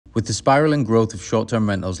With the spiraling growth of short-term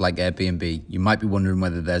rentals like Airbnb, you might be wondering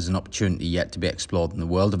whether there's an opportunity yet to be explored in the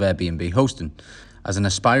world of Airbnb hosting. As an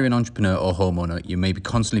aspiring entrepreneur or homeowner, you may be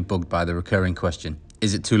constantly bugged by the recurring question,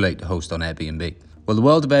 is it too late to host on Airbnb? Well, the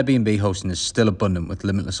world of Airbnb hosting is still abundant with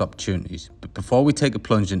limitless opportunities. But before we take a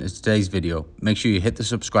plunge into today's video, make sure you hit the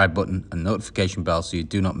subscribe button and notification bell so you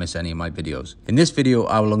do not miss any of my videos. In this video,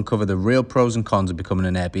 I will uncover the real pros and cons of becoming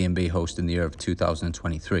an Airbnb host in the year of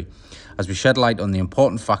 2023, as we shed light on the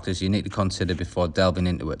important factors you need to consider before delving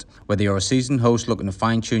into it. Whether you're a seasoned host looking to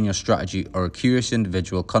fine-tune your strategy or a curious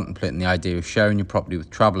individual contemplating the idea of sharing your property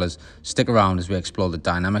with travelers, stick around as we explore the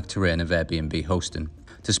dynamic terrain of Airbnb hosting.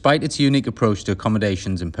 Despite its unique approach to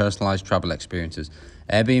accommodations and personalized travel experiences,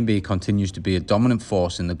 Airbnb continues to be a dominant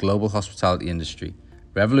force in the global hospitality industry,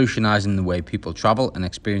 revolutionizing the way people travel and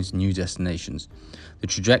experience new destinations. The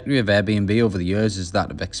trajectory of Airbnb over the years is that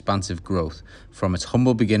of expansive growth. From its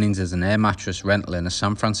humble beginnings as an air mattress rental in a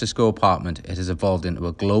San Francisco apartment, it has evolved into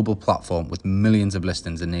a global platform with millions of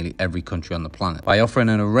listings in nearly every country on the planet. By offering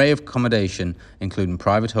an array of accommodation, including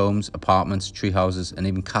private homes, apartments, tree houses, and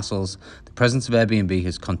even castles, the presence of Airbnb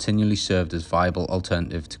has continually served as a viable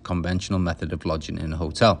alternative to conventional method of lodging in a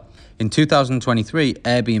hotel. In 2023,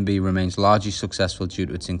 Airbnb remains largely successful due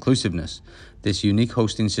to its inclusiveness. This unique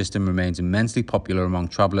hosting system remains immensely popular among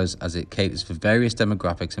travelers as it caters for various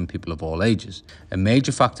demographics and people of all ages. A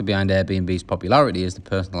major factor behind Airbnb's popularity is the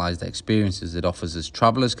personalized experiences it offers, as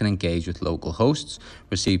travelers can engage with local hosts,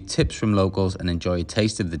 receive tips from locals, and enjoy a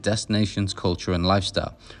taste of the destination's culture and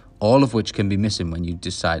lifestyle, all of which can be missing when you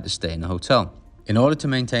decide to stay in a hotel. In order to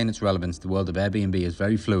maintain its relevance, the world of Airbnb is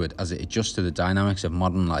very fluid as it adjusts to the dynamics of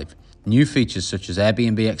modern life. New features such as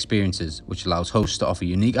Airbnb Experiences, which allows hosts to offer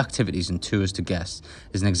unique activities and tours to guests,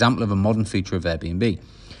 is an example of a modern feature of Airbnb.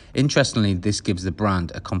 Interestingly, this gives the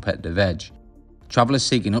brand a competitive edge. Travelers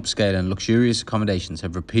seeking upscale and luxurious accommodations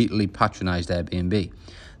have repeatedly patronized Airbnb.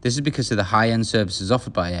 This is because of the high-end services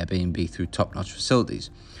offered by Airbnb through top-notch facilities.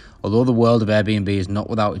 Although the world of Airbnb is not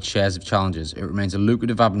without its shares of challenges, it remains a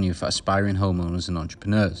lucrative avenue for aspiring homeowners and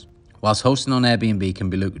entrepreneurs. Whilst hosting on Airbnb can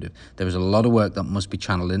be lucrative, there is a lot of work that must be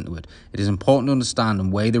channeled into it. It is important to understand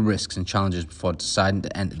and weigh the risks and challenges before deciding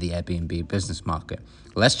to enter the Airbnb business market.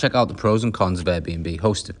 Let's check out the pros and cons of Airbnb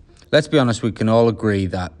hosting. Let's be honest, we can all agree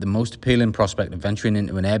that the most appealing prospect of venturing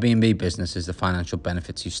into an Airbnb business is the financial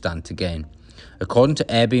benefits you stand to gain. According to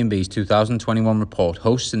Airbnb's 2021 report,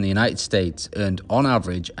 hosts in the United States earned on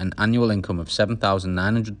average an annual income of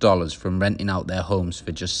 $7,900 from renting out their homes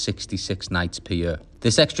for just 66 nights per year.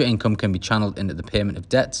 This extra income can be channeled into the payment of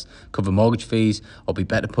debts, cover mortgage fees, or be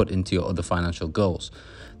better put into your other financial goals.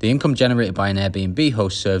 The income generated by an Airbnb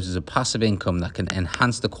host serves as a passive income that can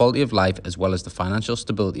enhance the quality of life as well as the financial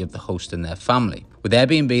stability of the host and their family. With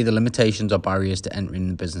Airbnb, the limitations or barriers to entering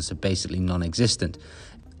the business are basically non-existent.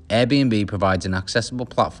 Airbnb provides an accessible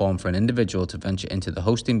platform for an individual to venture into the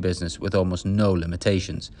hosting business with almost no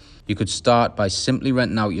limitations. You could start by simply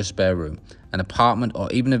renting out your spare room, an apartment,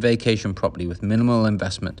 or even a vacation property with minimal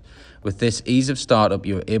investment. With this ease of startup,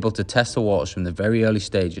 you are able to test the waters from the very early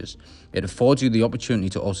stages. It affords you the opportunity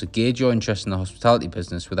to also gauge your interest in the hospitality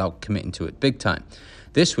business without committing to it big time.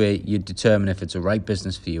 This way, you determine if it's a right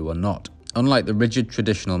business for you or not. Unlike the rigid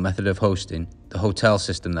traditional method of hosting, the hotel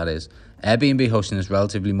system that is, Airbnb hosting is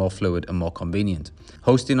relatively more fluid and more convenient.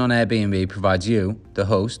 Hosting on Airbnb provides you, the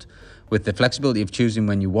host, with the flexibility of choosing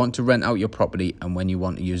when you want to rent out your property and when you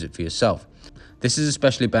want to use it for yourself. This is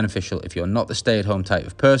especially beneficial if you're not the stay-at-home type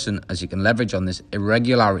of person, as you can leverage on this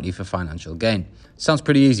irregularity for financial gain. Sounds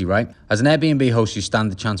pretty easy, right? As an Airbnb host, you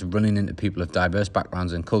stand the chance of running into people of diverse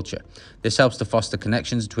backgrounds and culture. This helps to foster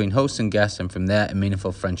connections between hosts and guests, and from there, a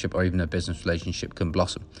meaningful friendship or even a business relationship can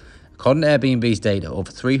blossom. According to Airbnb's data,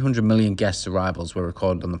 over 300 million guest arrivals were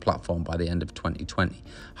recorded on the platform by the end of 2020,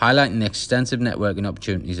 highlighting the extensive networking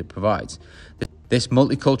opportunities it provides. This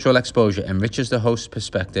multicultural exposure enriches the host's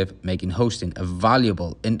perspective, making hosting a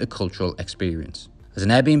valuable intercultural experience. As an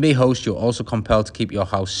Airbnb host, you're also compelled to keep your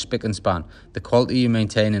house spick and span. The quality you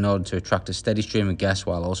maintain in order to attract a steady stream of guests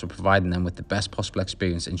while also providing them with the best possible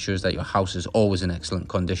experience ensures that your house is always in excellent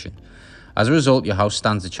condition. As a result, your house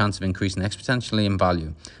stands a chance of increasing exponentially in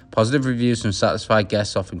value. Positive reviews from satisfied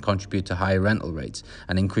guests often contribute to higher rental rates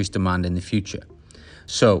and increased demand in the future.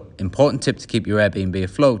 So, important tip to keep your Airbnb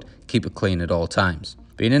afloat, keep it clean at all times.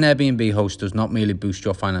 Being an Airbnb host does not merely boost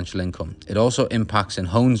your financial income, it also impacts and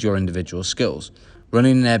hones your individual skills.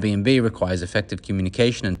 Running an Airbnb requires effective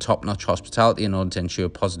communication and top-notch hospitality in order to ensure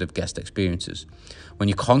positive guest experiences. When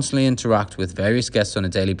you constantly interact with various guests on a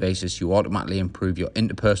daily basis, you automatically improve your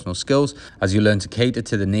interpersonal skills as you learn to cater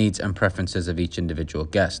to the needs and preferences of each individual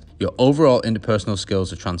guest. Your overall interpersonal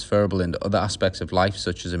skills are transferable into other aspects of life,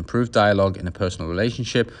 such as improved dialogue in a personal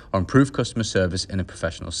relationship or improved customer service in a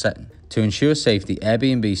professional setting. To ensure safety,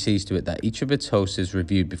 Airbnb sees to it that each of its hosts is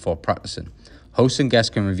reviewed before practicing. Hosts and guests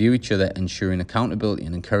can review each other, ensuring accountability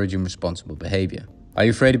and encouraging responsible behavior. Are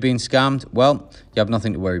you afraid of being scammed? Well, you have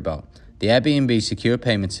nothing to worry about. The Airbnb secure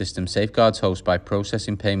payment system safeguards hosts by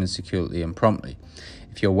processing payments securely and promptly.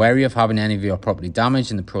 If you're wary of having any of your property damaged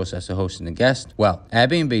in the process of hosting a guest, well,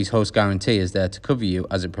 Airbnb's host guarantee is there to cover you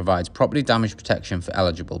as it provides property damage protection for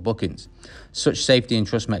eligible bookings. Such safety and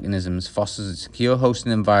trust mechanisms fosters a secure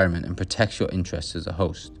hosting environment and protects your interests as a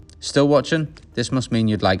host. Still watching? This must mean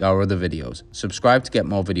you'd like our other videos. Subscribe to get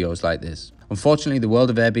more videos like this. Unfortunately, the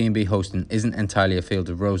world of Airbnb hosting isn't entirely a field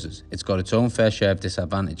of roses. It's got its own fair share of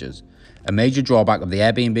disadvantages. A major drawback of the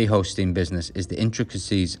Airbnb hosting business is the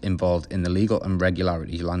intricacies involved in the legal and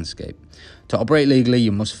regularity landscape. To operate legally,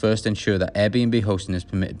 you must first ensure that Airbnb hosting is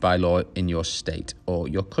permitted by law in your state or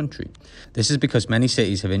your country. This is because many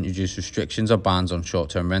cities have introduced restrictions or bans on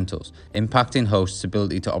short-term rentals, impacting hosts'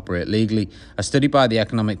 ability to operate legally. A study by the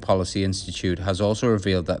Economic Policy Institute has also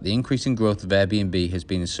revealed that the increasing growth of Airbnb has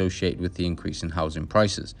been associated with the increase in housing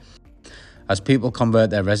prices. As people convert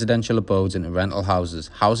their residential abodes into rental houses,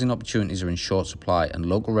 housing opportunities are in short supply and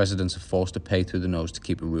local residents are forced to pay through the nose to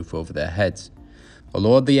keep a roof over their heads.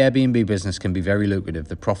 Although the Airbnb business can be very lucrative,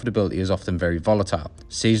 the profitability is often very volatile,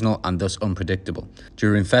 seasonal and thus unpredictable.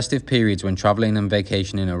 During festive periods when travelling and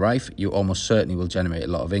vacationing are rife, you almost certainly will generate a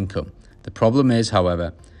lot of income. The problem is,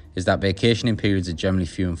 however, that vacationing periods are generally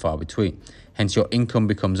few and far between. Hence, your income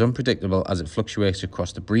becomes unpredictable as it fluctuates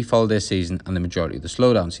across the brief holiday season and the majority of the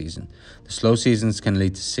slowdown season. The slow seasons can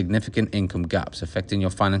lead to significant income gaps, affecting your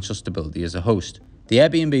financial stability as a host. The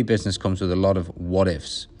Airbnb business comes with a lot of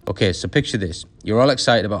what-ifs. Okay, so picture this. You're all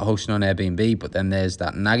excited about hosting on Airbnb, but then there's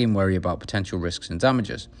that nagging worry about potential risks and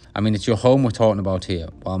damages. I mean, it's your home we're talking about here.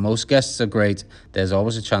 While most guests are great, there's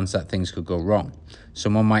always a chance that things could go wrong.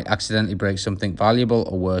 Someone might accidentally break something valuable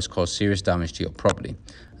or worse, cause serious damage to your property.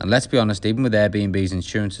 And let's be honest, even with Airbnb's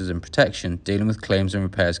insurances and protection, dealing with claims and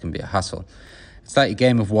repairs can be a hassle. It's like a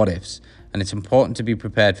game of what-ifs, and it's important to be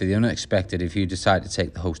prepared for the unexpected if you decide to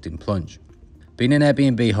take the hosting plunge. Being an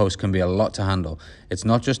Airbnb host can be a lot to handle. It's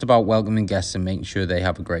not just about welcoming guests and making sure they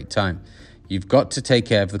have a great time. You've got to take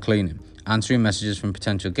care of the cleaning, answering messages from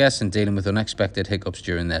potential guests and dealing with unexpected hiccups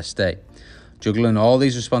during their stay. Juggling all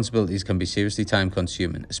these responsibilities can be seriously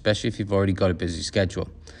time-consuming, especially if you've already got a busy schedule.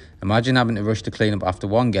 Imagine having to rush to clean up after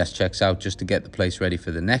one guest checks out just to get the place ready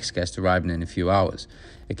for the next guest arriving in a few hours.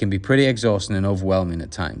 It can be pretty exhausting and overwhelming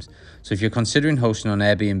at times. So if you're considering hosting on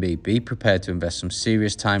Airbnb, be prepared to invest some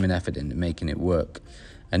serious time and effort into making it work.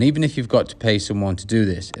 And even if you've got to pay someone to do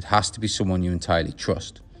this, it has to be someone you entirely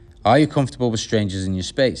trust. Are you comfortable with strangers in your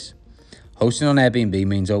space? Hosting on Airbnb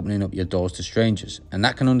means opening up your doors to strangers, and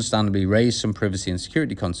that can understandably raise some privacy and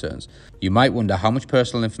security concerns. You might wonder how much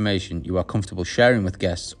personal information you are comfortable sharing with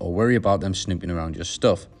guests or worry about them snooping around your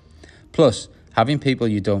stuff. Plus, having people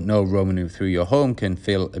you don't know roaming through your home can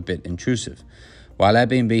feel a bit intrusive. While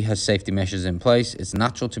Airbnb has safety measures in place, it's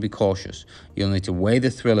natural to be cautious. You'll need to weigh the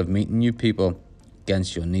thrill of meeting new people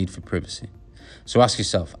against your need for privacy. So ask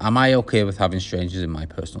yourself, am I okay with having strangers in my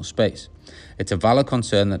personal space? It's a valid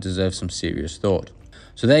concern that deserves some serious thought.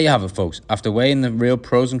 So there you have it, folks. After weighing the real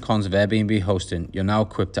pros and cons of Airbnb hosting, you're now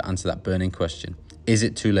equipped to answer that burning question. Is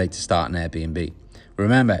it too late to start an Airbnb?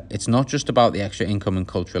 Remember, it's not just about the extra income and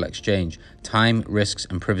cultural exchange. Time, risks,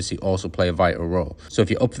 and privacy also play a vital role. So if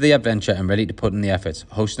you're up for the adventure and ready to put in the efforts,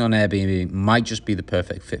 hosting on Airbnb might just be the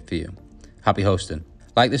perfect fit for you. Happy hosting.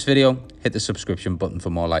 Like this video, hit the subscription button for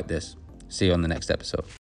more like this. See you on the next episode.